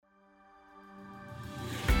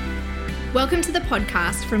Welcome to the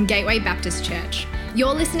podcast from Gateway Baptist Church.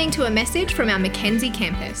 You're listening to a message from our Mackenzie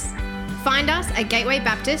campus. Find us at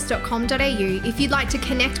gatewaybaptist.com.au if you'd like to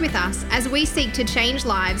connect with us as we seek to change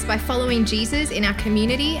lives by following Jesus in our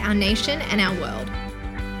community, our nation, and our world.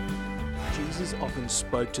 Jesus often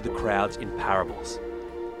spoke to the crowds in parables.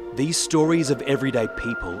 These stories of everyday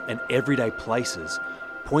people and everyday places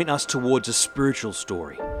point us towards a spiritual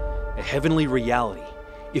story, a heavenly reality,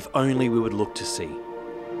 if only we would look to see.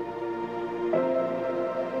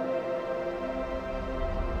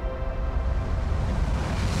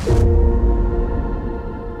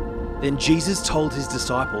 Then Jesus told his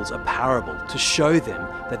disciples a parable to show them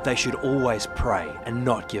that they should always pray and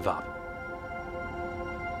not give up.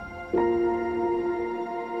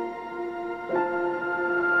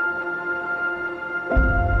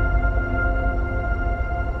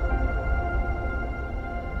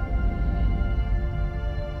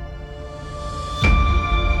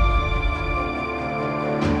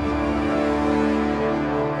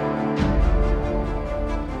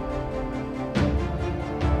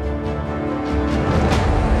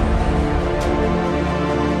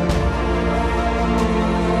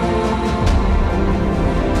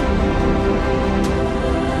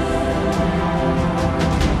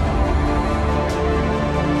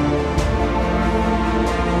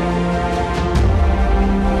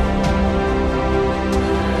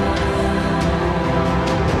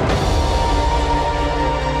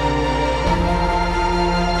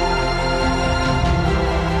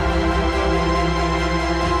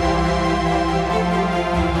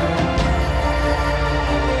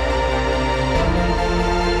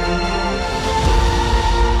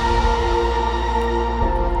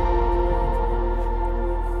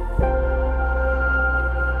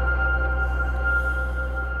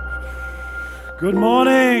 Good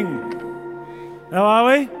morning. How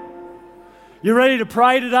are we? You ready to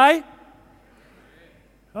pray today?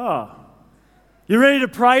 Oh. You ready to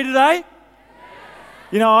pray today?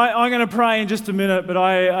 You know, I'm going to pray in just a minute, but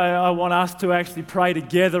I want us to actually pray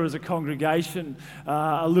together as a congregation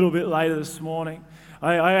a little bit later this morning.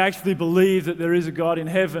 I actually believe that there is a God in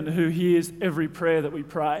heaven who hears every prayer that we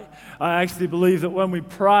pray. I actually believe that when we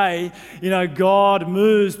pray, you know, God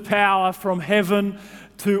moves power from heaven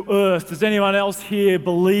to earth. Does anyone else here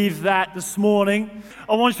believe that this morning?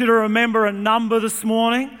 I want you to remember a number this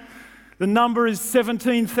morning. The number is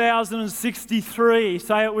 17,063.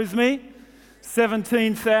 Say it with me.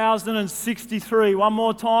 17,063. One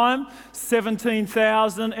more time.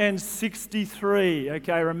 17,063.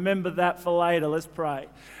 Okay, remember that for later. Let's pray.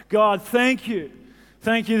 God, thank you.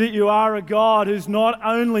 Thank you that you are a God who's not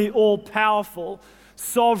only all-powerful,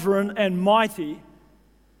 sovereign, and mighty,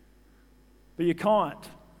 but you're kind.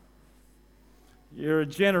 You're a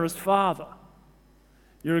generous Father.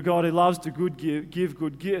 You're a God who loves to give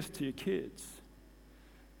good gifts to your kids.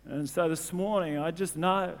 And so this morning, I just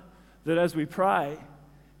know that as we pray,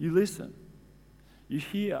 you listen, you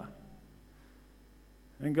hear.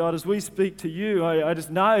 And God, as we speak to you, I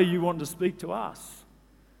just know you want to speak to us.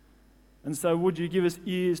 And so would you give us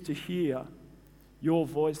ears to hear your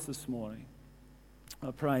voice this morning?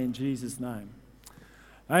 I pray in Jesus' name.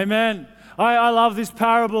 Amen. I love this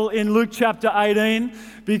parable in Luke chapter 18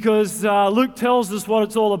 because Luke tells us what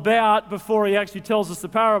it's all about before he actually tells us the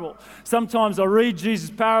parable. Sometimes I read Jesus'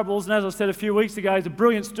 parables, and as I said a few weeks ago, he's a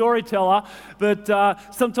brilliant storyteller, but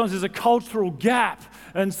sometimes there's a cultural gap.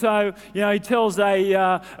 And so, you know, he tells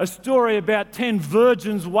a story about 10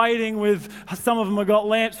 virgins waiting with, some of them have got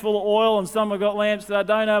lamps full of oil and some have got lamps that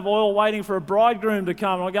don't have oil waiting for a bridegroom to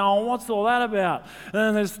come. And I go, oh, what's all that about? And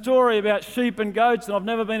then there's a story about sheep and goats, and I've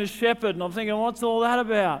never been a shepherd, and I'm thinking, what's all that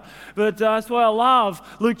about? But that's why I love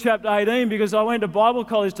Luke chapter 18, because I went to Bible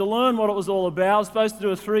college to learn what it was all about. I was supposed to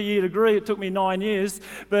do a 3-year degree. It took me 9 years,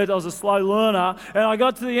 but I was a slow learner. And I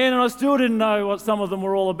got to the end and I still didn't know what some of them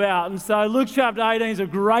were all about. And so Luke chapter 18 is a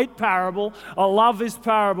great parable. I love this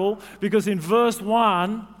parable because in verse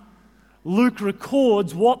 1, Luke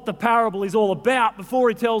records what the parable is all about before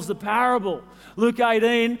he tells the parable. Luke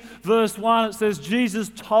 18, verse 1, it says,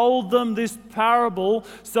 Jesus told them this parable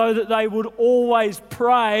so that they would always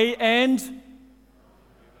pray and...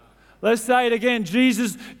 Let's say it again.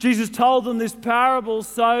 Jesus told them this parable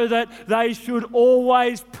so that they should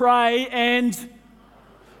always pray and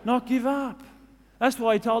not give up. That's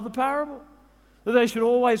why he told the parable. That they should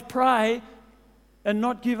always pray and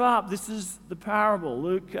not give up. This is the parable.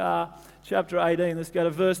 Luke chapter 18, let's go to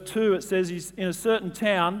verse 2. It says, he's in a certain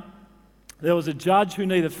town, there was a judge who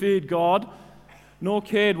neither feared God nor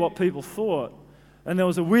cared what people thought. And there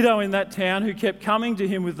was a widow in that town who kept coming to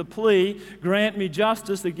him with the plea, grant me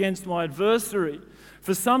justice against my adversary.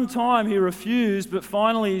 For some time he refused, but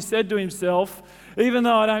finally he said to himself, even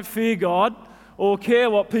though I don't fear God or care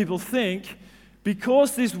what people think,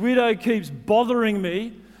 because this widow keeps bothering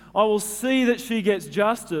me, I will see that she gets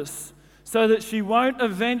justice so that she won't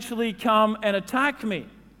eventually come and attack me.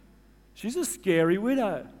 She's a scary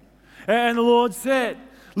widow. And the Lord said,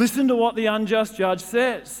 listen to what the unjust judge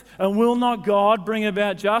says. And will not God bring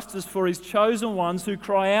about justice for his chosen ones who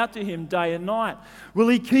cry out to him day and night? Will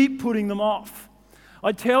he keep putting them off?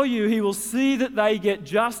 I tell you, he will see that they get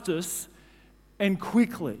justice, and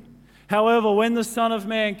quickly. However, when the Son of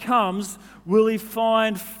Man comes, will he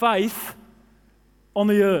find faith on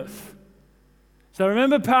the earth? So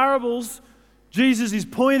remember, parables, Jesus is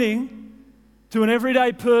pointing to an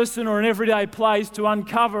everyday person or an everyday place to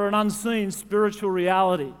uncover an unseen spiritual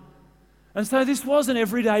reality. And so this was an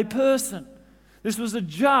everyday person. This was a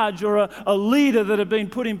judge or a leader that had been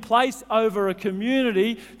put in place over a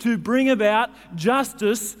community to bring about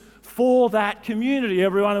justice for that community.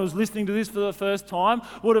 Everyone who was listening to this for the first time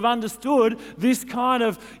would have understood this kind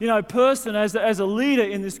of person as a leader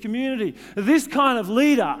in this community. This kind of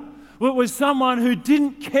leader was someone who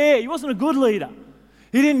didn't care. He wasn't a good leader.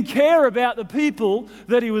 He didn't care about the people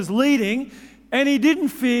that he was leading. And he didn't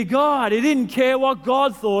fear God. He didn't care what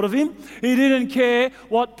God thought of him. He didn't care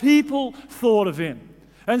what people thought of him.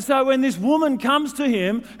 And so when this woman comes to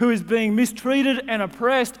him who is being mistreated and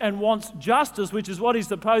oppressed and wants justice, which is what he's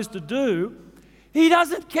supposed to do, he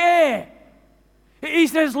doesn't care. He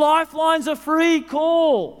says, Lifeline's a free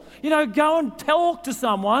call. Go and talk to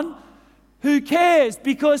someone who cares,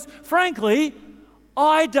 because frankly,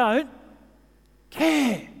 I don't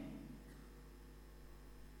care.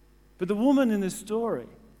 But the woman in this story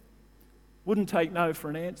wouldn't take no for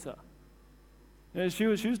an answer. She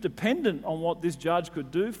was dependent on what this judge could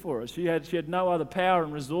do for her. She had no other power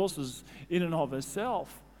and resources in and of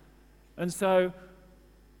herself. And so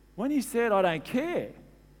when he said, I don't care,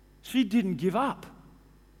 she didn't give up.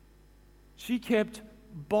 She kept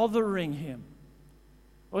bothering him.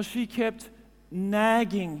 Or she kept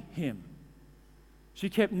nagging him. She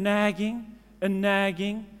kept nagging and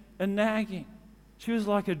nagging and nagging. She was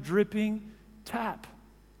like a dripping tap.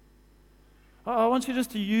 I want you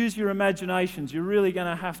just to use your imaginations. You're really going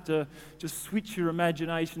to have to just switch your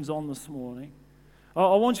imaginations on this morning.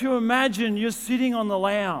 I want you to imagine you're sitting on the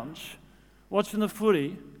lounge watching the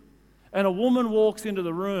footy, and a woman walks into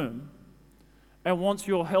the room and wants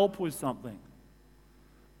your help with something.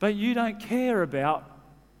 But you don't care about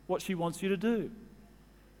what she wants you to do.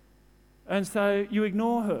 And so you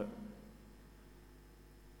ignore her.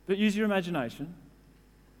 But use your imagination.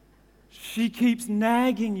 She keeps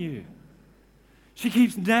nagging you. She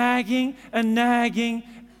keeps nagging and nagging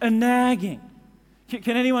and nagging.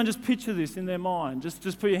 Can anyone just picture this in their mind?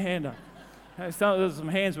 Just put your hand up. Okay, some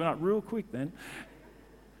hands went up real quick then.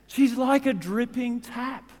 She's like a dripping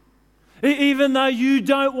tap. Even though you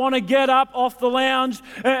don't want to get up off the lounge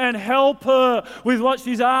and help her with what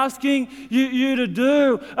she's asking you to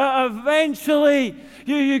do, eventually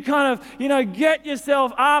you kind of, get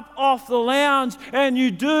yourself up off the lounge and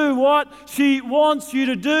you do what she wants you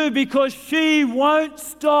to do, because she won't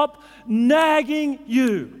stop nagging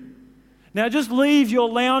you. Now just leave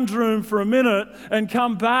your lounge room for a minute and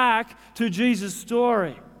come back to Jesus'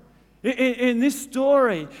 story. In this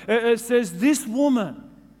story, it says this woman,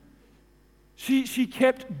 She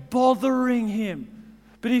kept bothering him.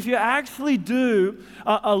 But if you actually do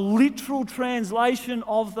a literal translation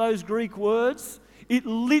of those Greek words, it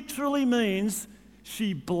literally means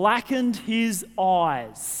she blackened his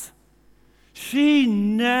eyes. She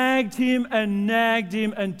nagged him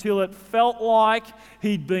until it felt like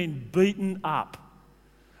he'd been beaten up.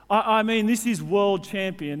 I mean, this is world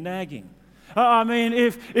champion nagging. I mean,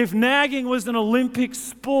 if nagging was an Olympic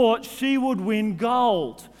sport, she would win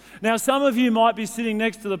gold. Now, some of you might be sitting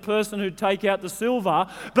next to the person who'd take out the silver,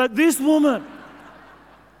 but this woman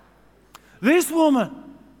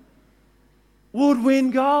would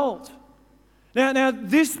win gold. Now,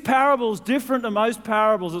 this parable is different to most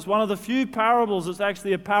parables. It's one of the few parables that's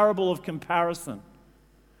actually a parable of comparison.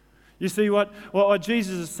 You see, what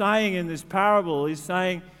Jesus is saying in this parable, he's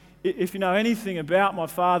saying, if you know anything about my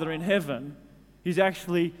Father in heaven, he's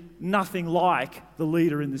actually nothing like the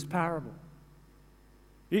leader in this parable.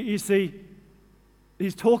 You see,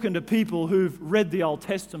 he's talking to people who've read the Old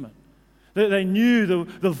Testament. They knew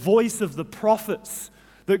the voice of the prophets,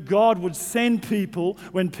 that God would send people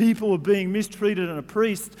when people were being mistreated and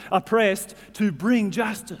oppressed to bring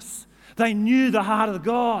justice. They knew the heart of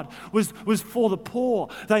God was for the poor.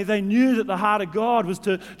 They knew that the heart of God was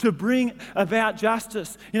to bring about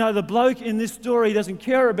justice. You know, the bloke in this story doesn't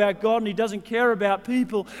care about God and he doesn't care about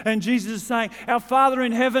people. And Jesus is saying, our Father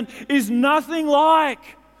in heaven is nothing like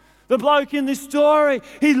the bloke in this story.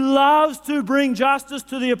 He loves to bring justice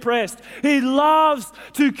to the oppressed. He loves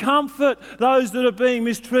to comfort those that are being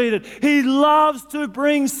mistreated. He loves to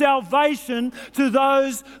bring salvation to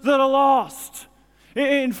those that are lost.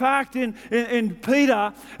 In fact, in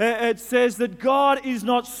Peter, it says that God is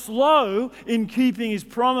not slow in keeping his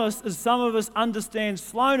promise, as some of us understand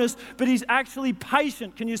slowness, but he's actually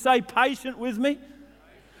patient. Can you say patient with me?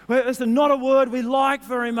 Well, it's not a word we like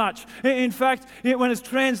very much. In fact, when it's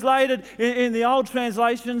translated in the old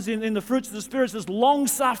translations, in the fruits of the Spirit, it's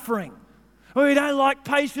long-suffering. Well, we don't like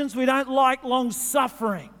patience, we don't like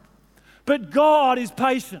long-suffering. But God is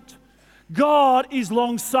patient. God is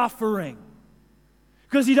long-suffering.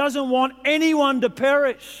 Because he doesn't want anyone to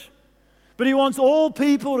perish. But he wants all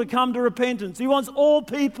people to come to repentance. He wants all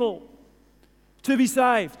people to be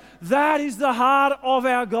saved. That is the heart of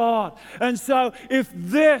our God. And so if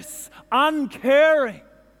this uncaring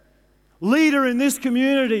leader in this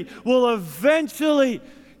community will eventually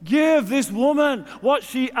give this woman what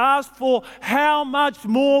she asked for, how much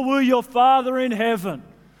more will your Father in heaven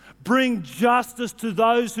bring justice to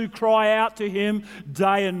those who cry out to him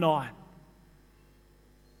day and night?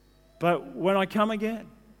 But when I come again,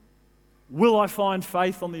 will I find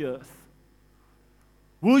faith on the earth?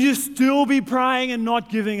 Will you still be praying and not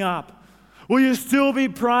giving up? Will you still be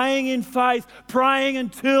praying in faith, praying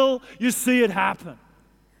until you see it happen?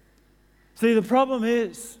 See, the problem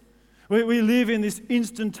is we live in this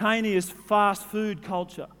instantaneous fast food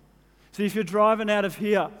culture. See, if you're driving out of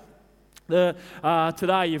here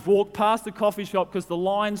today, you've walked past the coffee shop because the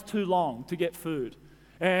line's too long to get food.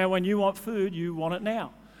 And when you want food, you want it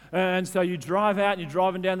now. And so you drive out and you're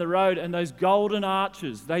driving down the road and those golden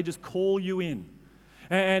arches, they just call you in.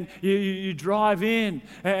 And you drive in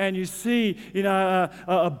and you see,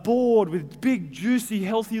 a board with big, juicy,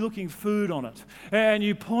 healthy-looking food on it. And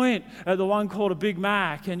you point at the one called a Big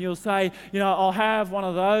Mac and you'll say, I'll have one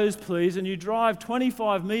of those, please. And you drive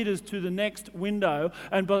 25 metres to the next window,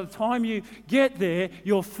 and by the time you get there,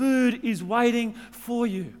 your food is waiting for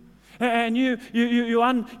you. And you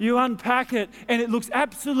unpack it, and it looks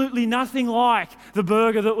absolutely nothing like the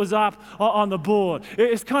burger that was up on the board.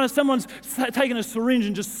 It's kind of someone's taken a syringe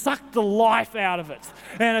and just sucked the life out of it.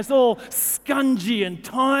 And it's all scungy and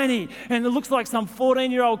tiny, and it looks like some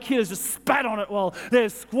 14-year-old kid has just spat on it while they're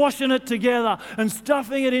squashing it together and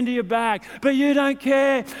stuffing it into your bag. But you don't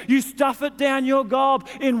care. You stuff it down your gob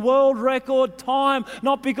in world record time,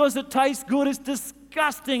 not because it tastes good, it's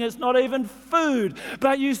disgusting, it's not even food,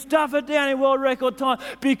 but you stuff it down in world record time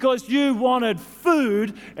because you wanted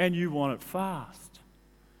food and you want it fast.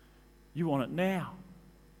 You want it now.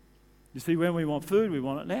 You see, when we want food, we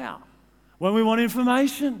want it now. When we want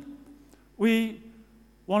information, we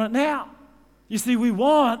want it now. You see, we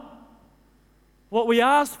want what we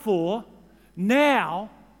asked for now,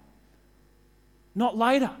 not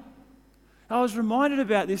later. I was reminded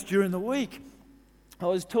about this during the week. I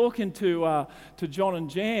was talking to John and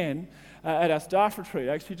Jan at our staff retreat,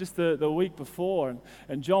 actually just the week before,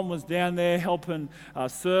 and John was down there helping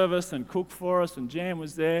service and cook for us, and Jan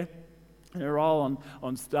was there in a role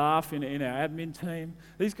on staff in our admin team.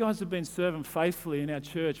 These guys have been serving faithfully in our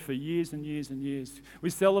church for years and years and years. We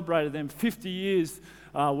celebrated them 50 years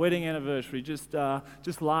wedding anniversary just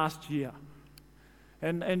last year.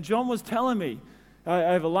 And John was telling me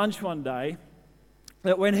over lunch one day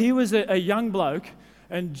that when he was a young bloke,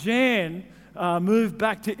 and Jan moved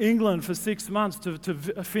back to England for 6 months to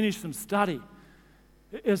finish some study.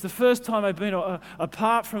 It was the first time they'd been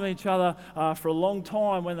apart from each other for a long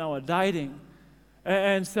time when they were dating.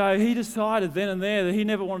 And so he decided then and there that he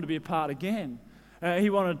never wanted to be apart again. He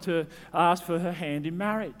wanted to ask for her hand in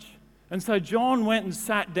marriage. And so John went and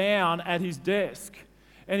sat down at his desk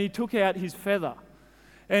and he took out his feather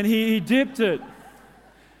and he dipped it.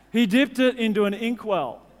 He dipped it into an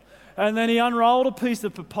inkwell. And then he unrolled a piece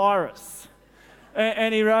of papyrus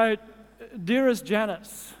and he wrote, "Dearest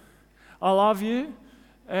Janice, I love you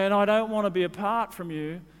and I don't want to be apart from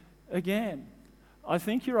you again. I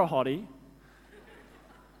think you're a hottie.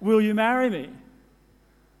 Will you marry me?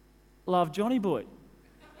 Love, Johnny Boy."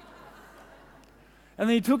 And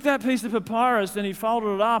then he took that piece of papyrus and he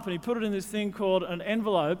folded it up and he put it in this thing called an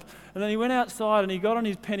envelope. And then he went outside and he got on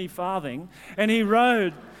his penny farthing and he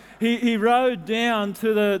rode down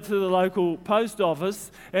to the local post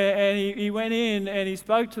office and he went in and he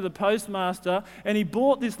spoke to the postmaster and he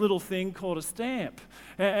bought this little thing called a stamp.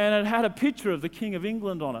 And it had a picture of the King of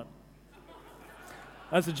England on it.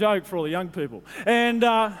 That's a joke for all the young people. And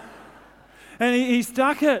he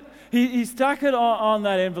stuck it. He stuck it on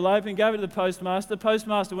that envelope and gave it to the postmaster. The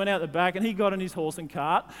postmaster went out the back and he got in his horse and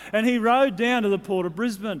cart and he rode down to the port of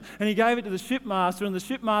Brisbane and he gave it to the shipmaster, and the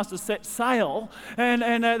shipmaster set sail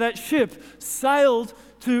and that ship sailed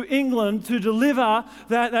to England to deliver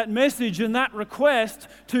that message and that request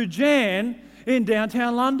to Jan in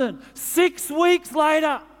downtown London. 6 weeks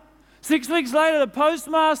later, the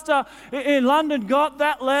postmaster in London got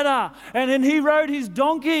that letter, and then he rode his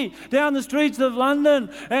donkey down the streets of London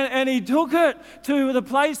and he took it to the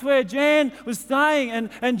place where Jan was staying.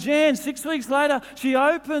 And Jan, 6 weeks later, she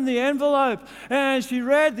opened the envelope and she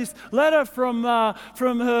read this letter from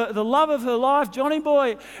the love of her life, Johnny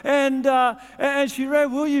Boy. And she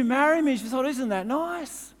read, "Will you marry me?" She thought, "Isn't that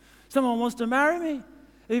nice? Someone wants to marry me,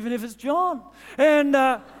 even if it's John."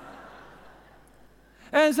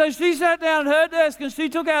 And so she sat down at her desk and she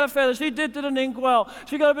took out a feather, she dipped it in inkwell,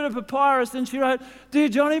 she got a bit of papyrus and she wrote, "Dear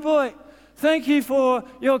Johnny Boy, thank you for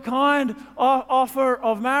your kind offer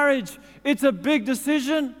of marriage. It's a big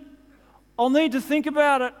decision. I'll need to think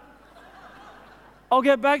about it. I'll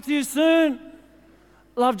get back to you soon.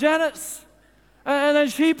 Love, Janice." And then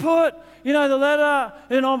she put, the letter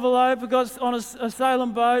in an envelope, it got on a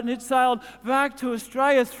sailing boat and it sailed back to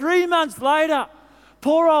Australia. 3 months later,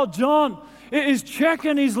 poor old John is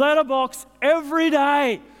checking his letterbox every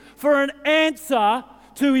day for an answer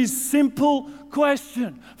to his simple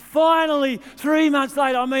question. Finally, 3 months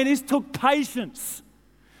later, this took patience.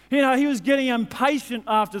 He was getting impatient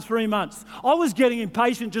after 3 months. I was getting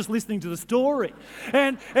impatient just listening to the story.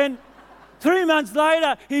 And 3 months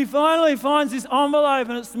later, he finally finds this envelope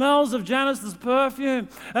and it smells of Janice's perfume.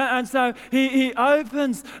 And so he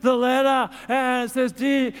opens the letter and it says,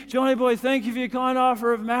 "Dear Johnny Boy, thank you for your kind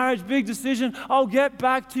offer of marriage. Big decision. I'll get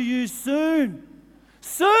back to you soon."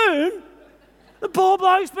 Soon? The poor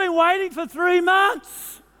bloke's been waiting for 3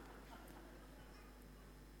 months.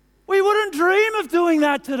 We wouldn't dream of doing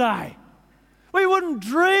that today. We wouldn't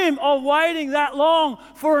dream of waiting that long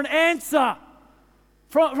for an answer.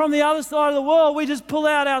 From the other side of the world, we just pull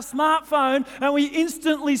out our smartphone and we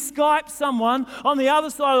instantly Skype someone on the other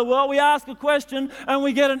side of the world. We ask a question and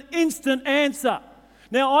we get an instant answer.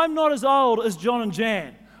 Now, I'm not as old as John and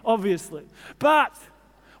Jan, obviously. But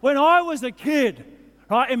when I was a kid,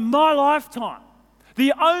 in my lifetime,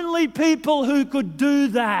 the only people who could do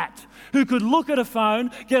that, who could look at a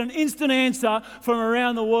phone, get an instant answer from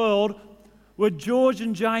around the world, were George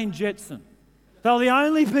and Jane Jetson. They were the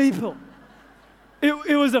only people.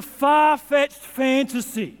 It was a far-fetched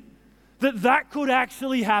fantasy that could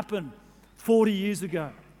actually happen 40 years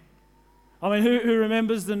ago. Who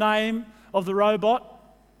remembers the name of the robot?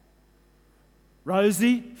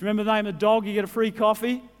 Rosie. If you remember the name of the dog, you get a free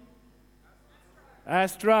coffee.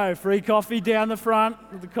 Astro, free coffee down the front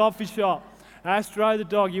of the coffee shop. Astro the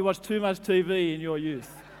dog. You watched too much TV in your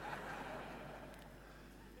youth.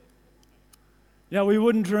 We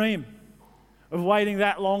wouldn't dream of waiting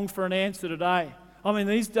that long for an answer today.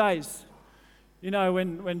 These days,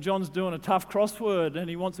 when John's doing a tough crossword and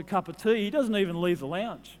he wants a cup of tea, he doesn't even leave the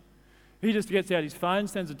lounge. He just gets out his phone,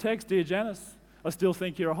 sends a text, "Dear Janice, I still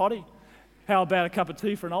think you're a hottie. How about a cup of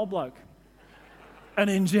tea for an old bloke?" And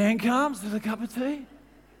then Jan comes with a cup of tea.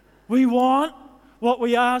 We want what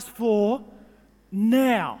we asked for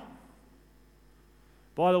now.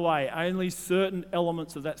 By the way, only certain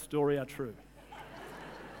elements of that story are true.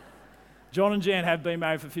 John and Jan have been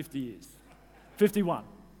married for 50 years. 51.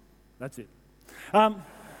 That's it. I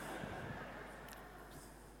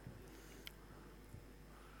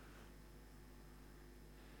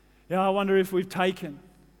wonder if we've taken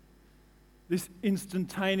this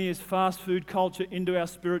instantaneous fast food culture into our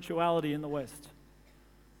spirituality in the West.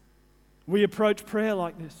 We approach prayer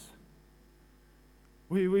like this.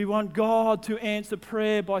 We want God to answer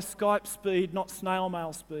prayer by Skype speed, not snail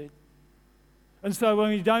mail speed. And so when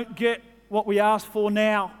we don't get what we ask for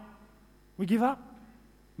now, we give up.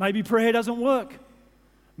 Maybe prayer doesn't work.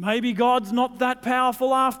 Maybe God's not that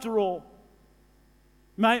powerful after all.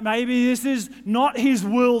 Maybe this is not His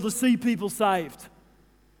will to see people saved,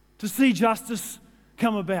 to see justice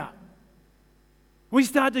come about. We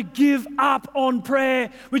start to give up on prayer,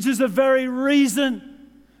 which is the very reason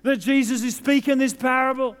that Jesus is speaking this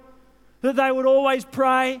parable, that they would always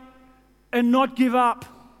pray and not give up.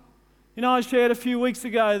 I shared a few weeks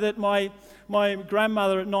ago that my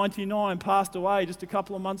grandmother at 99 passed away just a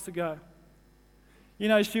couple of months ago.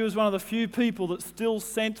 She was one of the few people that still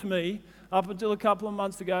sent me, up until a couple of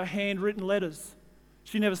months ago, handwritten letters.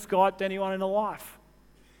 She never Skyped anyone in her life.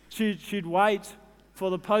 She'd wait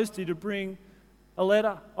for the postie to bring a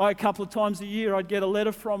letter. A couple of times a year, I'd get a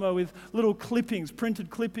letter from her with little clippings, printed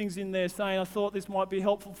clippings in there saying, I thought this might be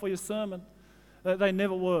helpful for your sermon. They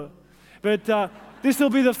never were. But this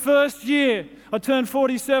will be the first year. I turn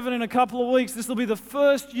 47 in a couple of weeks. This will be the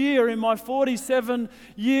first year in my 47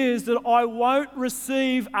 years that I won't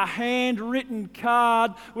receive a handwritten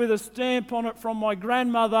card with a stamp on it from my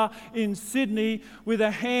grandmother in Sydney with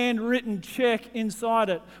a handwritten check inside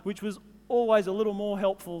it, which was always a little more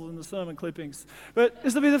helpful than the sermon clippings. But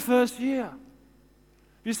this will be the first year.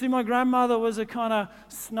 You see, my grandmother was a kind of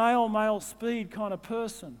snail mail speed kind of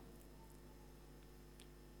person.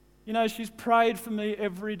 You know, she's prayed for me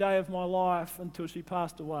every day of my life until she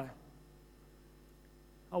passed away.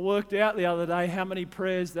 I worked out the other day how many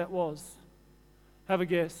prayers that was. Have a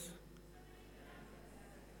guess.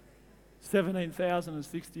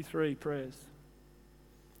 17,063 prayers.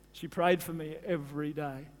 She prayed for me every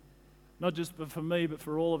day. Not just for me, but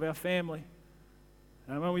for all of our family.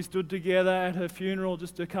 And when we stood together at her funeral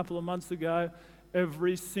just a couple of months ago,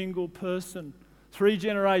 every single person, 3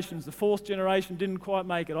 generations, the 4th generation didn't quite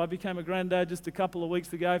make it. I became a granddad just a couple of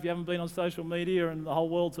weeks ago, if you haven't been on social media, and the whole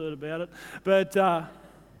world's heard about it. But a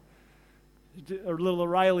little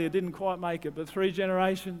Aurelia didn't quite make it, but 3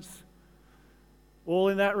 generations, all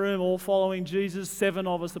in that room, all following Jesus. 7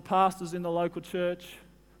 of us are pastors in the local church.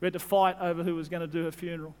 We had to fight over who was going to do her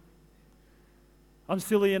funeral. I'm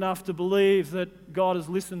silly enough to believe that God has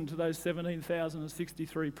listened to those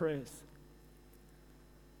 17,063 prayers.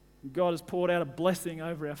 God has poured out a blessing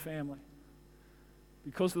over our family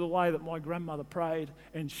because of the way that my grandmother prayed,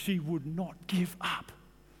 and she would not give up.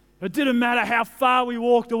 It didn't matter how far we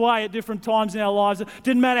walked away at different times in our lives. It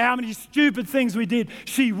didn't matter how many stupid things we did.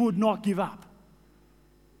 She would not give up.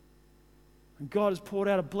 And God has poured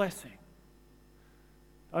out a blessing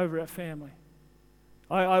over our family.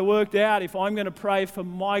 I worked out if I'm going to pray for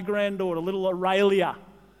my granddaughter, little Aurelia.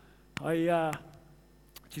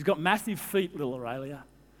 She's got massive feet, little Aurelia.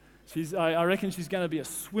 I reckon she's going to be a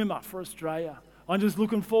swimmer for Australia. I'm just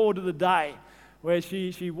looking forward to the day where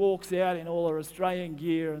she walks out in all her Australian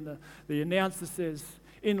gear and the announcer says,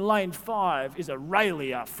 in lane 5 is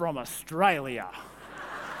Aurelia from Australia.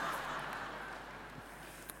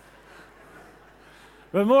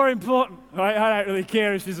 But more important, I don't really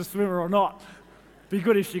care if she's a swimmer or not. Be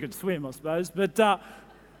good if she could swim, I suppose. But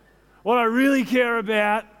what I really care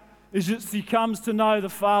about is that she comes to know the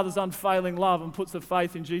Father's unfailing love and puts her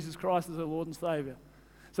faith in Jesus Christ as her Lord and Saviour.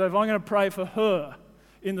 So if I'm going to pray for her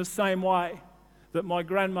in the same way that my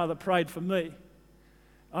grandmother prayed for me,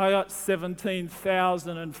 I got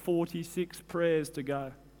 17,046 prayers to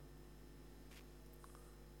go.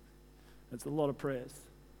 That's a lot of prayers.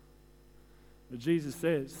 But Jesus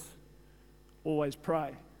says, always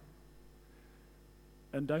pray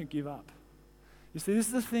and don't give up. You see, this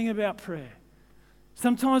is the thing about prayer.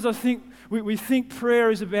 Sometimes I think we think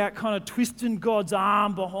prayer is about kind of twisting God's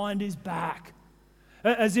arm behind his back.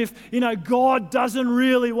 As if, God doesn't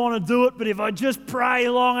really want to do it, but if I just pray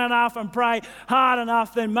long enough and pray hard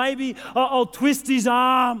enough, then maybe I'll twist his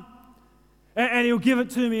arm and he'll give it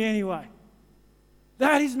to me anyway.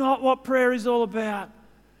 That is not what prayer is all about.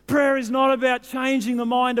 Prayer is not about changing the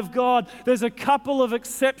mind of God. There's a couple of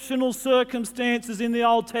exceptional circumstances in the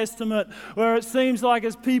Old Testament where it seems like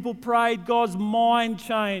as people prayed, God's mind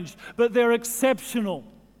changed, but they're exceptional.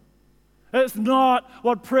 It's not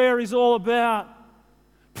what prayer is all about.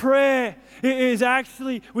 Prayer is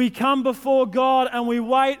actually, we come before God and we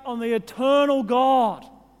wait on the eternal God.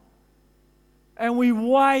 And we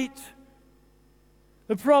wait.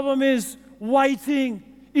 The problem is, waiting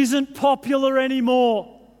isn't popular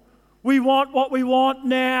anymore. We want what we want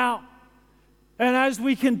now. And as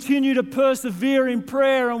we continue to persevere in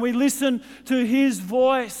prayer and we listen to his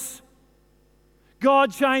voice,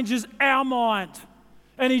 God changes our mind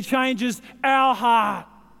and he changes our heart.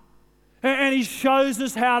 And he shows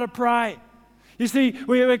us how to pray. You see,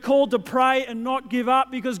 we're called to pray and not give up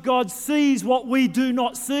because God sees what we do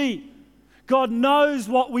not see. God knows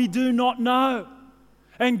what we do not know.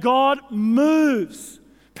 And God moves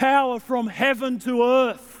power from heaven to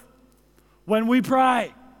earth when we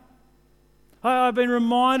pray. I've been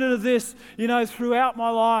reminded of this, throughout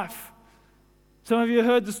my life. Some of you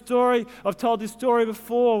heard the story. I've told this story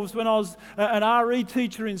before. It was when I was an RE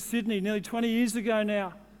teacher in Sydney nearly 20 years ago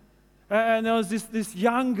now. And there was this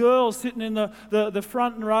young girl sitting in the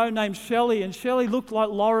front row named Shelley, and Shelley looked like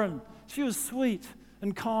Lauren. She was sweet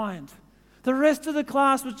and kind. The rest of the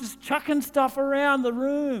class was just chucking stuff around the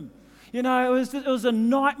room. It was a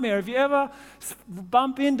nightmare. If you ever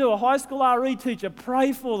bump into a high school RE teacher,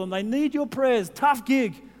 pray for them. They need your prayers. Tough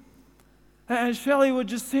gig. And Shelley would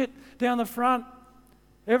just sit down the front,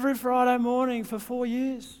 every Friday morning for 4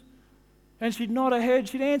 years. And she'd nod her head,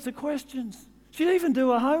 she'd answer questions. She'd even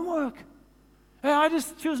do her homework. And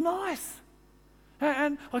she was nice.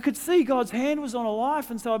 And I could see God's hand was on her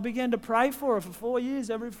life, and so I began to pray for her for 4 years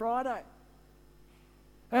every Friday.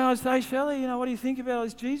 And I'd say, Shelley, what do you think about all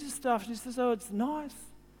this Jesus stuff? She says, oh, it's nice,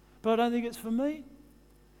 but I don't think it's for me.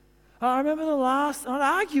 I remember I'd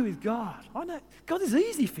argue with God. I know, God is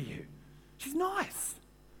easy for you. She's nice.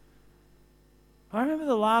 I remember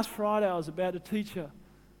the last Friday I was about to teach her,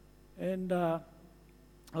 and I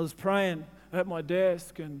was praying at my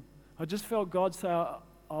desk, and I just felt God say,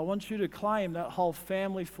 I want you to claim that whole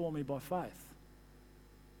family for me by faith.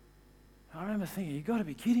 I remember thinking, you've got to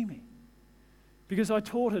be kidding me. Because I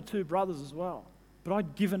taught her 2 brothers as well, but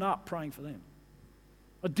I'd given up praying for them.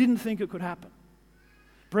 I didn't think it could happen.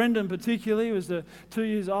 Brendan particularly was 2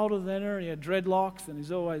 years older than her, and he had dreadlocks, and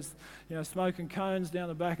he's always smoking cones down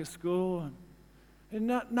the back of school,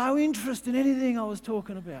 and no interest in anything I was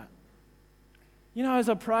talking about. As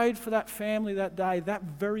I prayed for that family that day, that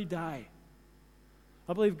very day,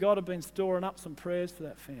 I believe God had been storing up some prayers for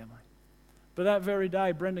that family. But that very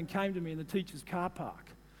day, Brendan came to me in the teacher's car park.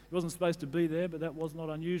 He wasn't supposed to be there, but that was not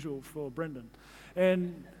unusual for Brendan.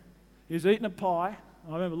 And he was eating a pie.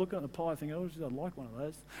 I remember looking at the pie thinking, oh, I'd like one of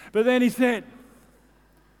those. But then he said,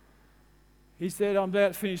 I'm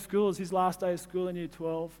about to finish school. It's his last day of school in year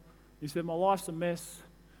 12. He said, my life's a mess.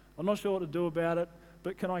 I'm not sure what to do about it,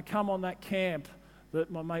 but can I come on that camp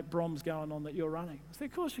that my mate Brom's going on that you're running? I said,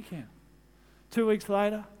 of course you can. 2 weeks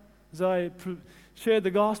later, as I shared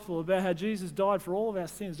the gospel about how Jesus died for all of our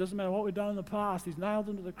sins, doesn't matter what we've done in the past, he's nailed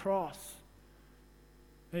them to the cross.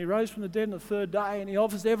 And he rose from the dead on the 3rd day, and he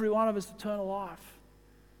offers every one of us eternal life.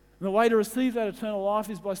 And the way to receive that eternal life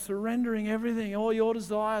is by surrendering everything, all your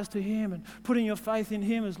desires to him, and putting your faith in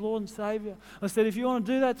him as Lord and Saviour. I said, if you want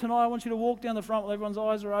to do that tonight, I want you to walk down the front while everyone's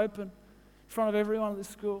eyes are open, in front of everyone at this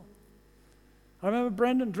school. I remember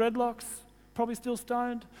Brendan, dreadlocks, probably still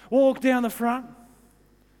stoned, walked down the front,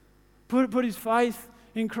 put his faith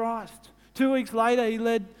in Christ. 2 weeks later, he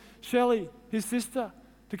led Shelley, his sister,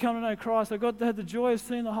 to come to know Christ. I had the joy of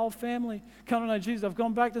seeing the whole family come to know Jesus. I've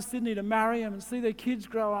gone back to Sydney to marry them and see their kids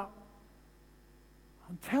grow up.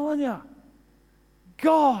 I'm telling you,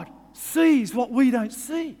 God sees what we don't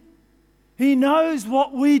see. He knows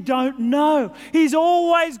what we don't know. He's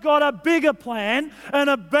always got a bigger plan and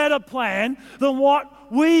a better plan than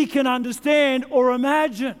what we can understand or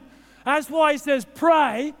imagine. That's why he says,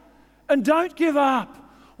 pray and don't give up.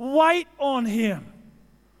 Wait on him.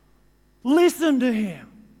 Listen to him.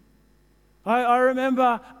 I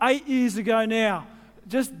remember 8 years ago now,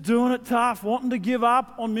 just doing it tough, wanting to give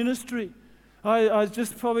up on ministry. I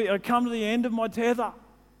come to the end of my tether.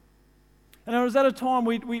 And it was at a time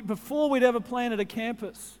before we'd ever planted a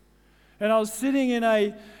campus. And I was sitting in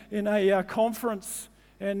a conference,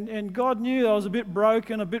 and God knew I was a bit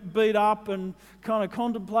broken, a bit beat up, and kind of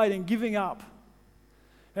contemplating giving up.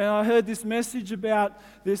 And I heard this message about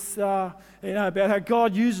this, about how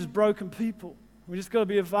God uses broken people. We just got to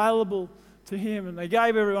be available to him. And they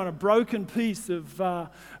gave everyone a broken piece of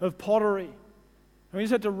pottery. And we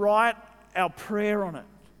just had to write our prayer on it,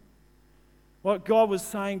 what God was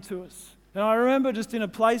saying to us. And I remember just in a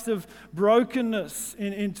place of brokenness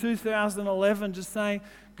in 2011, just saying,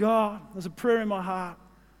 God, there's a prayer in my heart.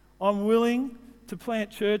 I'm willing to plant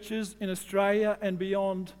churches in Australia and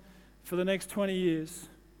beyond for the next 20 years.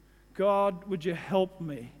 God, would you help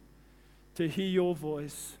me to hear your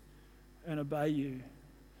voice and obey you,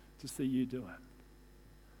 to see you do it?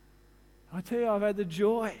 I tell you, I've had the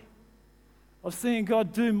joy of seeing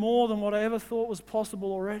God do more than what I ever thought was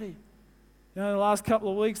possible already. The last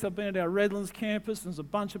couple of weeks I've been at our Redlands campus, and there's a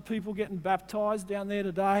bunch of people getting baptised down there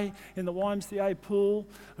today in the YMCA pool.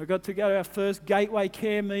 I got to go to our first Gateway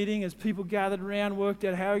Care meeting as people gathered around, worked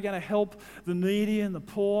out how we're going to help the needy and the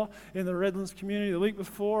poor in the Redlands community. The week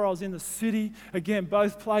before I was in the city. Again,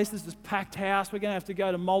 both places, just packed house. We're going to have to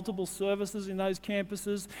go to multiple services in those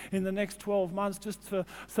campuses in the next 12 months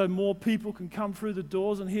so more people can come through the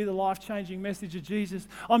doors and hear the life-changing message of Jesus.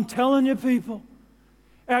 I'm telling you, people,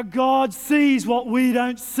 our God sees what we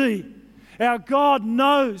don't see. Our God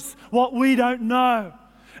knows what we don't know.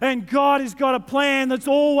 And God has got a plan that's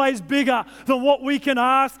always bigger than what we can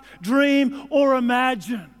ask, dream, or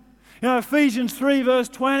imagine. Ephesians 3 verse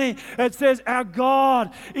 20, it says, our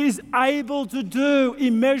God is able to do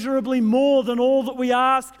immeasurably more than all that we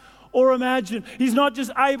ask or imagine. He's not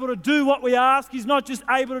just able to do what we ask. He's not just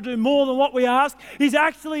able to do more than what we ask. He's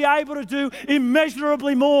actually able to do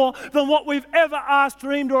immeasurably more than what we've ever asked,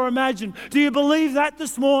 dreamed, or imagined. Do you believe that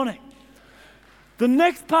this morning? The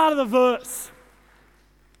next part of the verse,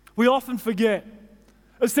 we often forget.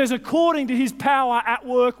 It says, according to his power at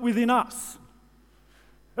work within us.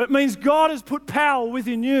 It means God has put power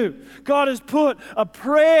within you. God has put a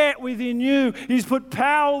prayer within you. He's put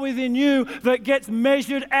power within you that gets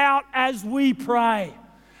measured out as we pray.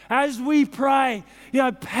 As we pray,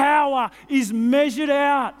 power is measured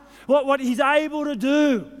out. What he's able to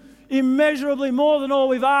do, immeasurably more than all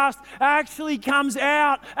we've asked, actually comes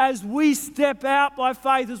out as we step out by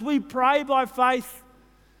faith, as we pray by faith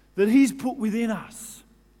that he's put within us.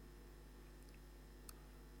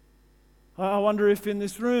 I wonder if in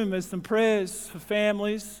this room there's some prayers for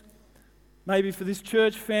families, maybe for this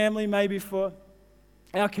church family, maybe for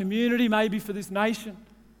our community, maybe for this nation,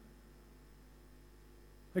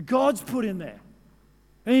 that God's put in there.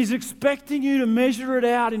 And he's expecting you to measure it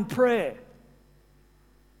out in prayer.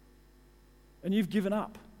 And you've given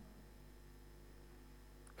up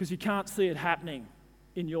because you can't see it happening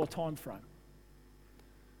in your time frame.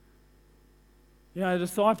 The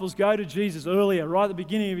disciples go to Jesus earlier, right at the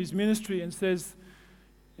beginning of his ministry, and says,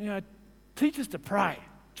 teach us to pray.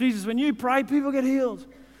 Jesus, when you pray, people get healed.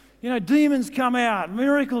 Demons come out,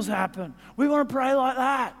 miracles happen. We want to pray like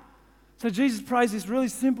that. So Jesus prays this really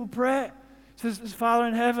simple prayer. He says, Father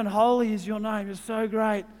in heaven, holy is your name. You're so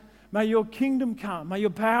great. May your kingdom come. May your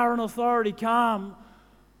power and authority come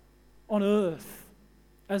on earth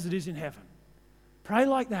as it is in heaven. Pray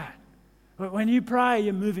like that. But when you pray,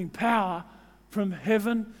 you're moving power from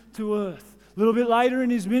heaven to earth. A little bit later in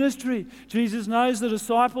his ministry, Jesus knows the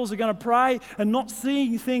disciples are going to pray and not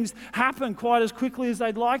seeing things happen quite as quickly as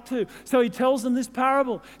they'd like to. So he tells them this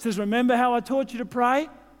parable. He says, remember how I taught you to pray?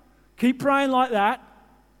 Keep praying like that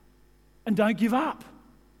and don't give up.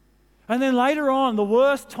 And then later on, the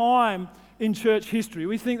worst time in church history,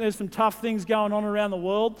 we think there's some tough things going on around the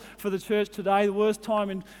world for the church today. The worst time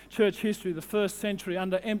in church history, the 1st century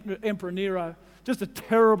under Emperor Nero. Just a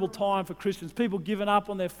terrible time for Christians. People giving up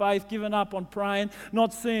on their faith, giving up on praying,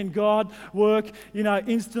 not seeing God work,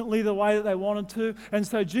 instantly the way that they wanted to. And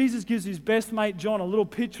so Jesus gives his best mate John a little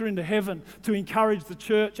picture into heaven to encourage the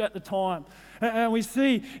church at the time. And we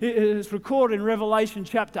see, it's recorded in Revelation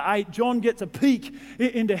chapter 8, John gets a peek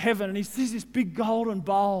into heaven and he sees this big golden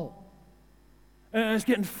bowl. And it's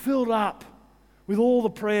getting filled up with all the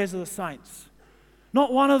prayers of the saints.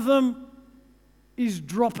 Not one of them is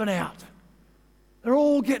dropping out. They're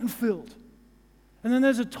all getting filled. And then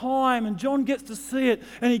there's a time, and John gets to see it,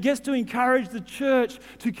 and he gets to encourage the church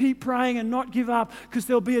to keep praying and not give up, because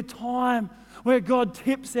there'll be a time where God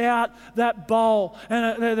tips out that bowl,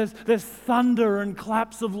 and there's thunder and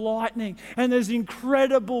claps of lightning, and there's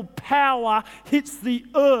incredible power hits the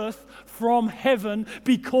earth from heaven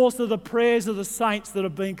because of the prayers of the saints that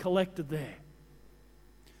have been collected there.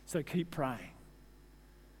 So keep praying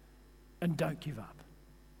and don't give up.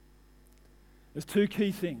 There's 2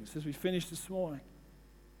 key things as we finish this morning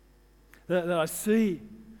that I see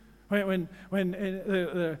when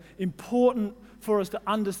they're important for us to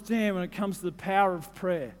understand when it comes to the power of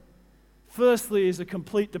prayer. Firstly is a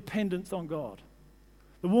complete dependence on God.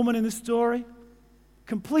 The woman in this story,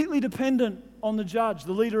 completely dependent on the judge,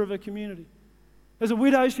 the leader of her community. As a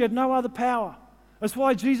widow, she had no other power. That's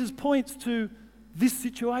why Jesus points to this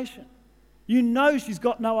situation. She's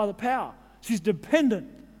got no other power. She's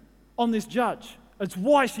dependent on this judge. It's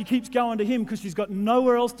why she keeps going to him, because she's got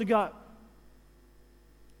nowhere else to go.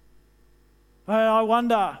 I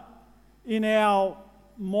wonder, in our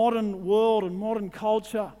modern world and modern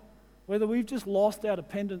culture, whether we've just lost our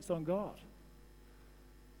dependence on God.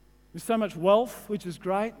 With so much wealth, which is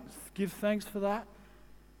great, give thanks for that.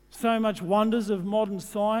 So much wonders of modern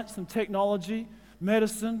science and technology,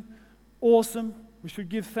 medicine, awesome. We should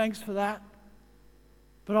give thanks for that.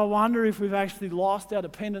 But I wonder if we've actually lost our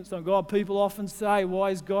dependence on God. People often say,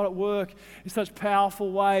 why is God at work in such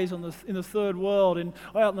powerful ways in the third world and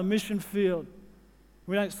out in the mission field?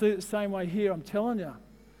 We don't see it the same way here, I'm telling you.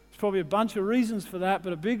 There's probably a bunch of reasons for that,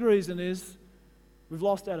 but a big reason is we've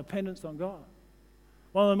lost our dependence on God.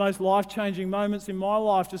 One of the most life-changing moments in my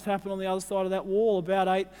life just happened on the other side of that wall about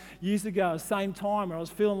 8 years ago, the same time where I was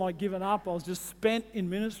feeling like giving up. I was just spent in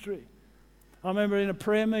ministry. I remember in a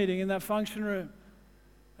prayer meeting in that function room,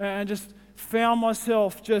 and just found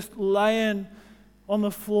myself just laying on the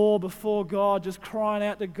floor before God, just crying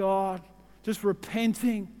out to God, just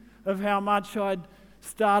repenting of how much I'd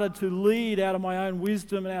started to lead out of my own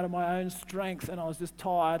wisdom and out of my own strength, and I was just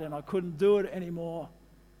tired and I couldn't do it anymore.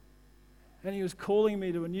 And he was calling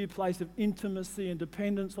me to a new place of intimacy and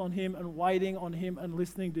dependence on him and waiting on him and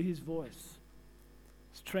listening to his voice.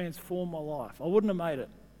 It's transformed my life. I wouldn't have made it.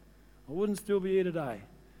 I wouldn't still be here today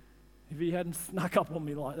if he hadn't snuck up on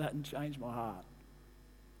me like that and changed my heart.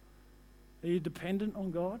 Are you dependent on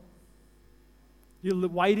God? You're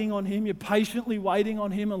waiting on Him. You're patiently waiting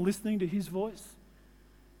on Him and listening to His voice.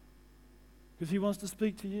 Because He wants to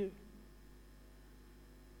speak to you.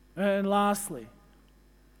 And lastly,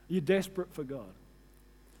 you're desperate for God.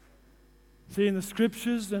 See, in the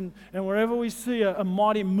Scriptures and wherever we see a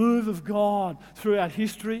mighty move of God throughout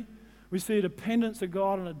history, we see a dependence of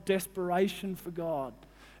God and a desperation for God.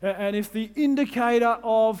 And if the indicator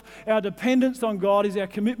of our dependence on God is our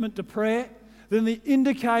commitment to prayer, then the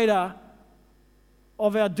indicator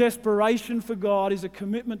of our desperation for God is a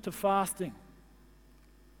commitment to fasting.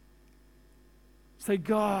 Say,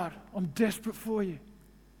 God, I'm desperate for you.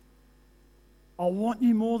 I want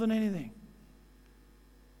you more than anything.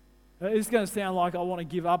 It's going to sound like I want to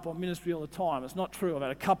give up on ministry all the time. It's not true. I've had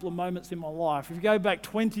a couple of moments in my life. If you go back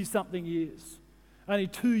 20-something years, only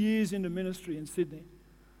 2 years into ministry in Sydney,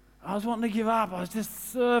 I was wanting to give up. I was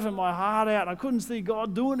just serving my heart out. I couldn't see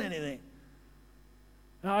God doing anything.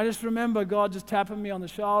 And I just remember God just tapping me on the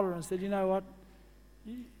shoulder and said, you know what?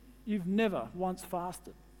 You've never once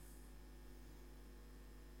fasted.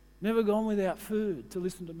 Never gone without food to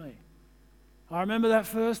listen to me. I remember that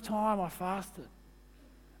first time I fasted.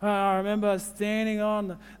 I remember standing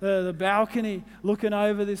on the balcony looking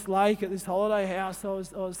over this lake at this holiday house I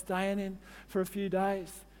was staying in for a few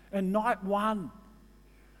days. And night one,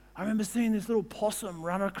 I remember seeing this little possum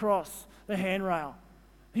run across the handrail.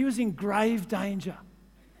 He was in grave danger.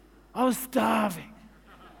 I was starving.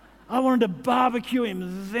 I wanted to barbecue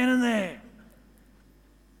him then and there.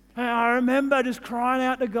 And I remember just crying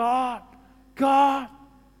out to God, God,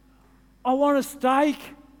 I want a steak.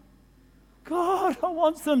 God, I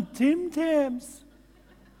want some Tim Tams.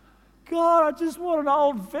 God, I just want an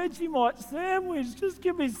old Vegemite sandwich. Just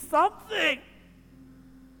give me something.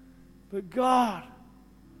 But God,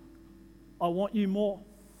 I want you more.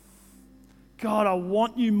 God, I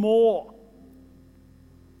want you more.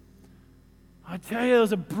 I tell you, there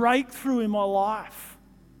was a breakthrough in my life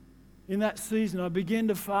in that season. I began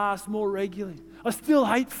to fast more regularly. I still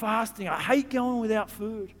hate fasting. I hate going without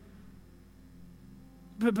food.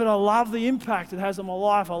 But I love the impact it has on my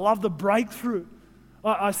life. I love the breakthrough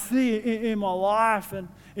I see in my life and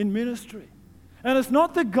in ministry. And it's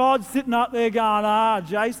not that God's sitting up there going,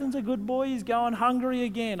 Jason's a good boy, he's going hungry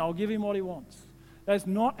again, I'll give him what he wants. That's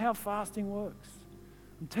not how fasting works.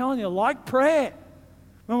 I'm telling you, like prayer,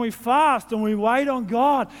 when we fast and we wait on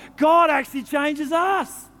God, God actually changes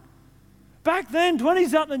us. Back then,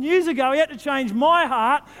 20-something years ago, He had to change my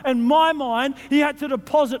heart and my mind. He had to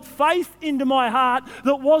deposit faith into my heart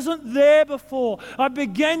that wasn't there before. I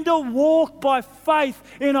began to walk by faith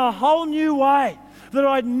in a whole new way that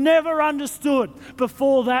I'd never understood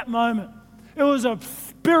before that moment. It was a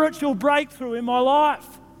spiritual breakthrough in my life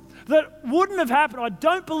that wouldn't have happened. I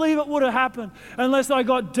don't believe it would have happened unless I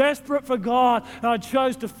got desperate for God and I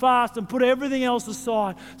chose to fast and put everything else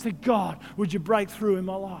aside. Say, God, would you break through in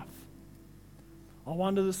my life? I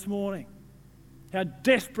wonder this morning, how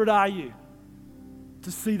desperate are you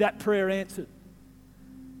to see that prayer answered?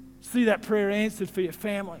 See that prayer answered for your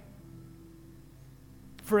family,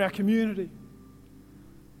 for our community,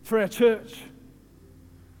 for our church,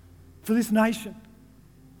 for this nation.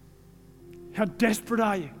 How desperate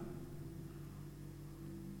are you?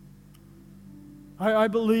 I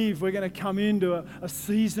believe we're going to come into a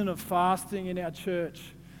season of fasting in our church.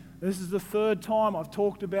 This is the third time I've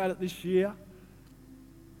talked about it this year.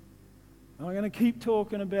 I'm going to keep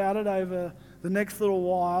talking about it over the next little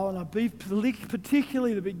while, and I'll be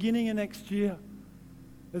particularly the beginning of next year.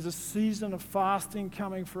 There's a season of fasting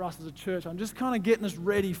coming for us as a church. I'm just kind of getting us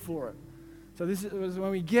ready for it. So this is when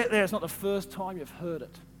we get there, it's not the first time you've heard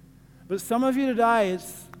it. But some of you today,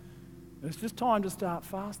 it's just time to start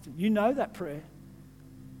fasting. You know that prayer.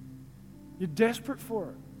 You're desperate for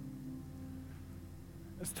it.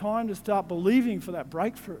 It's time to start believing for that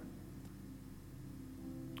breakthrough.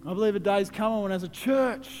 I believe a day's coming when as a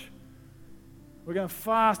church, we're going to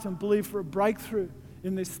fast and believe for a breakthrough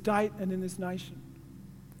in this state and in this nation.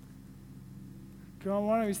 Come on,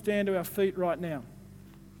 why don't we stand to our feet right now?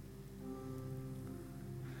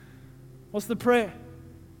 What's the prayer?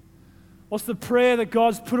 What's the prayer that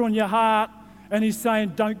God's put on your heart and He's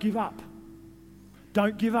saying, don't give up.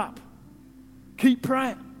 Don't give up. Keep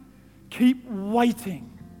praying. Keep waiting.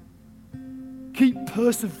 Keep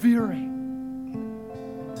persevering.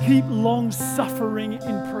 Keep long-suffering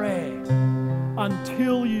in prayer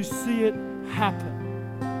until you see it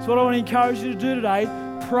happen. That's what I want to encourage you to do today.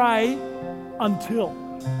 Pray until.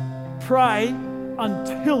 Pray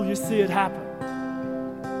until you see it happen.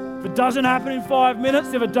 If it doesn't happen in 5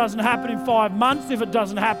 minutes, if it doesn't happen in 5 months, if it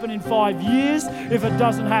doesn't happen in 5 years, if it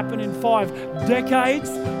doesn't happen in 5 decades,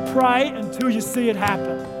 pray until you see it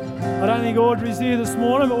happen. I don't think Audrey's here this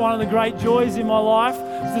morning, but one of the great joys in my life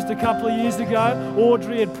was just a couple of years ago.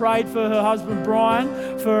 Audrey had prayed for her husband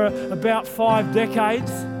Brian for about 5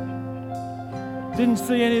 decades. Didn't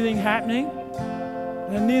see anything happening.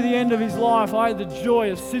 And near the end of his life, I had the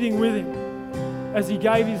joy of sitting with him as he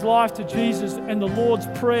gave his life to Jesus, and the Lord's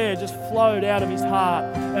Prayer just flowed out of his heart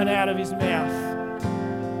and out of his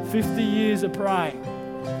mouth. 50 years of praying.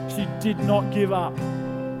 She did not give up.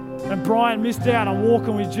 And Brian missed out on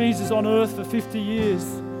walking with Jesus on earth for 50 years.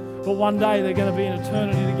 But one day they're going to be in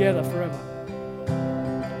eternity together forever.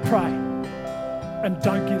 Pray. And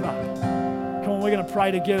don't give up. Come on, we're going to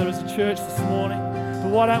pray together as a church this morning.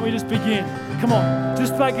 But why don't we just begin? Come on,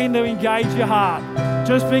 just begin to engage your heart.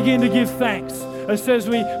 Just begin to give thanks. It says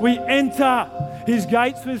we enter his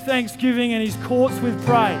gates with thanksgiving and his courts with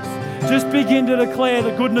praise. Just begin to declare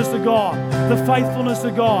the goodness of God, the faithfulness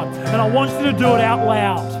of God. And I want you to do it out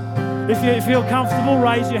loud. If you feel comfortable,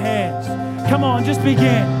 raise your hands. Come on, just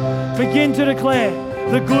begin. Begin to declare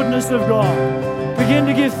the goodness of God. Begin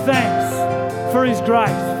to give thanks for his grace,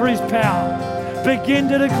 for his power. Begin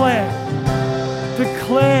to declare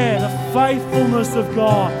the faithfulness of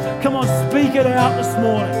God. Come on, speak it out this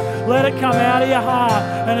morning. Let it come out of your heart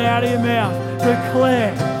and out of your mouth.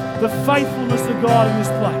 Declare the faithfulness of God in this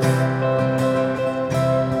place.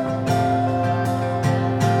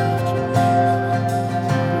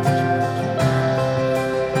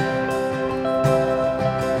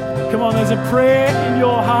 Come on, there's a prayer in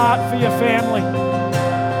your heart for your family.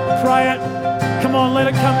 Pray it. Come on, let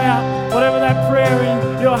it come out. Whatever that prayer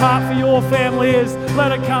in your heart for your family is,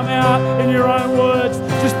 let it come out in your own words.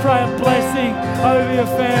 Just pray a blessing over your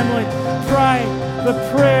family. Pray the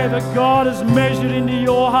prayer that God has measured into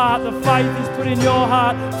your heart, the faith He's put in your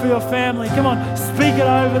heart for your family. Come on, speak it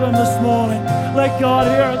over them this morning. Let God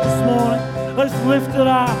hear it this morning. Let's lift it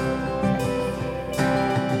up.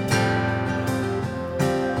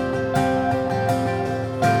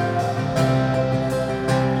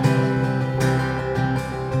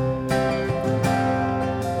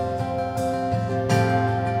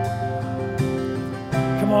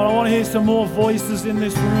 Some more voices in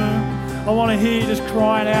this room. I want to hear you just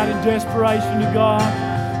crying out in desperation to God.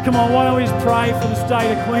 Come on, why don't we just pray for the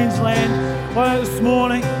state of Queensland? Why don't this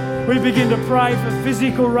morning we begin to pray for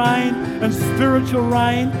physical rain and spiritual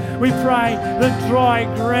rain. We pray that dry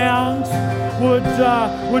ground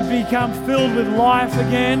would become filled with life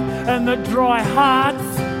again, and that dry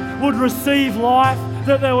hearts would receive life,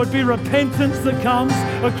 that there would be repentance that comes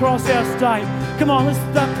across our state. Come on, let's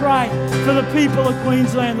pray for the people of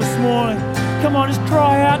Queensland this morning. Come on, just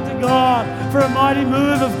cry out to God for a mighty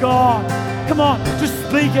move of God. Come on, just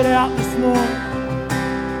speak it out this morning.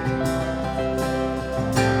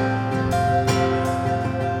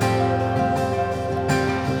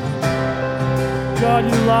 God,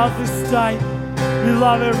 you love this state. You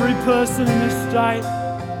love every person in this state.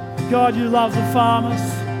 God, you love the farmers.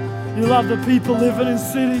 You love the people living in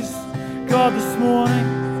cities. God, this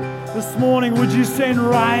morning, would you send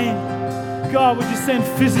rain? God, would you send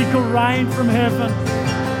physical rain from heaven?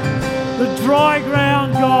 The dry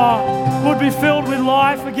ground, God, would be filled with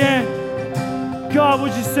life again. God,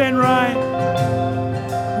 would you send rain?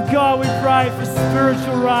 God, we pray for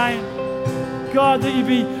spiritual rain. God, that you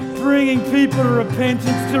be bringing people to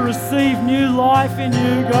repentance, to receive new life in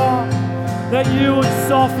you, God. That you would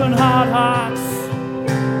soften hard hearts.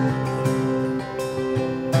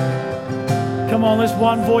 Come on, let's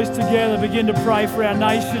one voice together begin to pray for our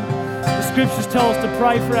nation. The scriptures tell us to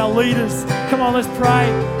pray for our leaders. Come on, let's pray.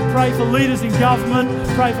 Pray for leaders in government.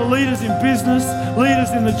 Pray for leaders in business.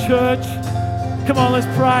 Leaders in the church. Come on, let's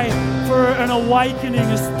pray for an awakening,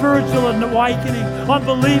 a spiritual awakening. I'm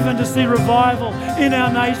believing to see revival in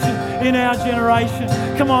our nation, in our generation.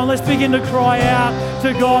 Come on, let's begin to cry out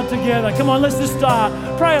to God together. Come on, let's just start.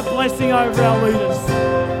 Pray a blessing over our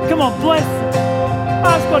leaders. Come on, bless them.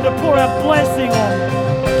 Ask God to pour out blessing on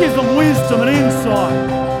them. Give them wisdom and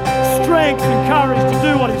insight, strength and courage to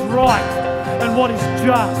do what is right and what is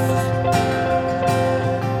just.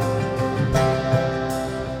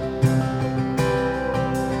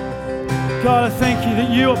 God, I thank you that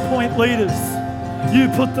you appoint leaders. You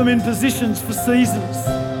put them in positions for seasons.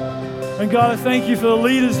 And God, I thank you for the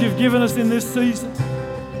leaders you've given us in this season.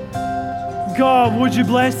 God, would you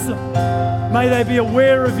bless them? May they be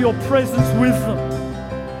aware of your presence with them.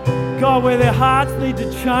 God, where their hearts need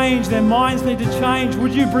to change, their minds need to change,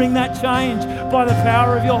 would you bring that change by the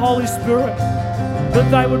power of your Holy Spirit? That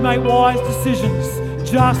they would make wise decisions,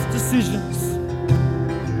 just decisions.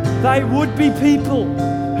 They would be people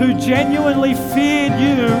who genuinely feared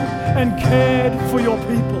you and cared for your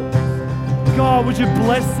people. God, would you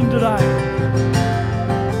bless them today?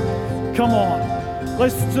 Come on.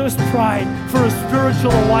 Let's just pray for a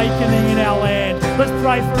spiritual awakening in our land. Let's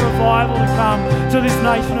pray for revival to come to this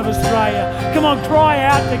nation of Australia. Come on, cry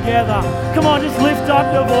out together. Come on, just lift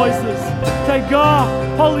up your voices. Say,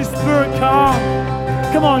 God, Holy Spirit, come.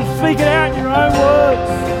 Come on, speak it out in your own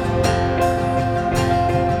words.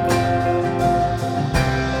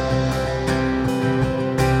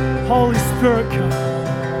 Holy Spirit, come.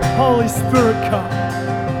 Holy Spirit, come.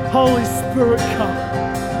 Holy Spirit, come.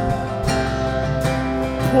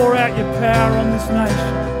 Pour out your power on this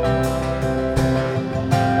nation.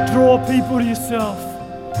 Draw people to yourself.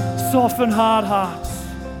 Soften hard hearts.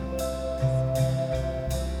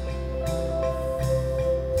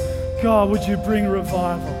 God, would you bring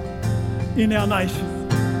revival in our nation,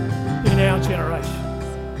 in our generation?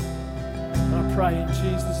 And I pray in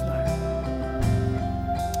Jesus' name.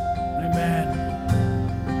 Amen.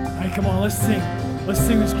 Hey, come on, let's sing. Let's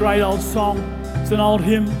sing this great old song. It's an old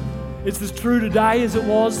hymn. It's as true today as it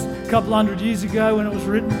was a couple hundred years ago when it was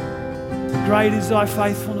written. Great is thy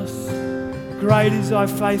faithfulness. Great is thy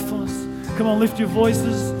faithfulness. Come on, lift your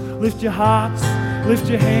voices, lift your hearts, lift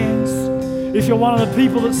your hands. If you're one of the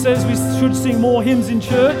people that says we should sing more hymns in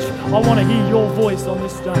church, I want to hear your voice on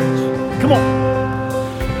this stage. Come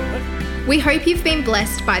on. We hope you've been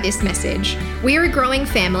blessed by this message. We are a growing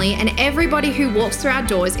family and everybody who walks through our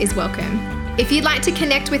doors is welcome. If you'd like to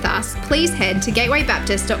connect with us, please head to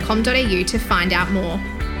gatewaybaptist.com.au to find out more.